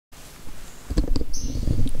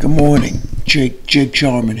Good morning, Jake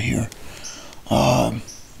Jarman here.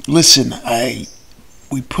 Listen,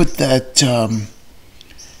 we put that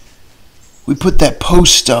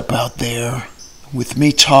post up out there with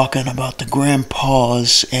me talking about the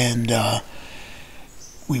grandpas, and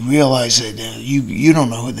we realized that you don't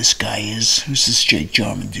know who this guy is. Who's this Jake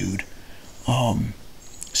Jarman dude?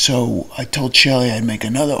 So I told Shelly I'd make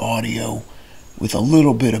another audio with a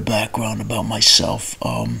little bit of background about myself.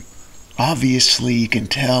 Obviously, you can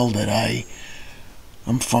tell that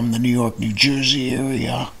I'm from the New York, New Jersey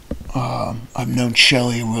area. I've known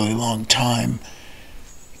Shelly a really long time.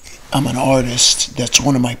 I'm an artist. That's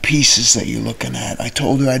one of my pieces that you're looking at. I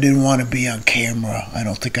told her I didn't want to be on camera. I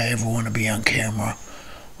don't think I ever want to be on camera.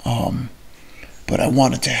 But I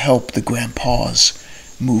wanted to help the grandpas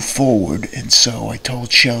move forward, and so I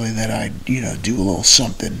told Shelly that I'd, do a little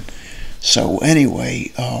something. So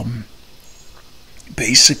anyway,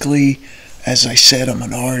 basically, as I said, I'm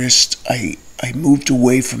an artist. I moved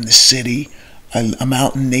away from the city. I'm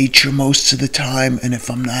out in nature most of the time, and if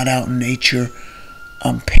I'm not out in nature,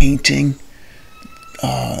 I'm painting.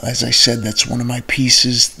 As I said, that's one of my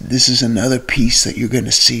pieces. This is another piece that you're going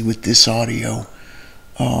to see with this audio.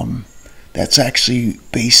 That's actually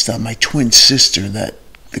based on my twin sister, that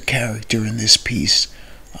the character in this piece.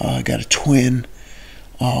 I got a twin.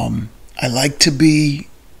 I like to be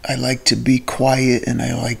quiet, and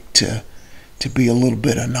I like to be a little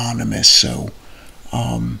bit anonymous, so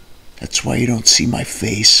that's why you don't see my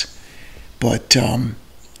face. But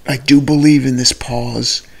I do believe in this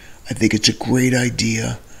pause. I think it's a great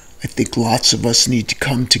idea. I think lots of us need to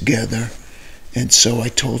come together, and so I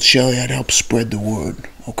told Shelly I'd help spread the word,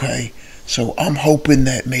 okay? So I'm hoping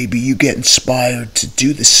that maybe you get inspired to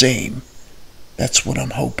do the same. That's what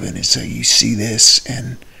I'm hoping, is that you see this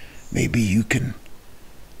and maybe you can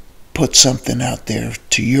put something out there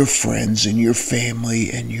to your friends and your family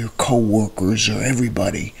and your co-workers or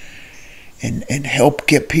everybody, and help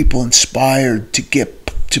get people inspired to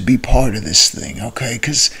be part of this thing, okay?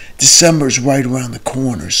 Because December's right around the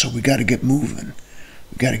corner, so we got to get moving.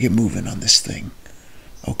 We got to get moving on this thing.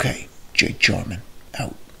 Okay, Jake Jarman,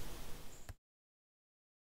 out.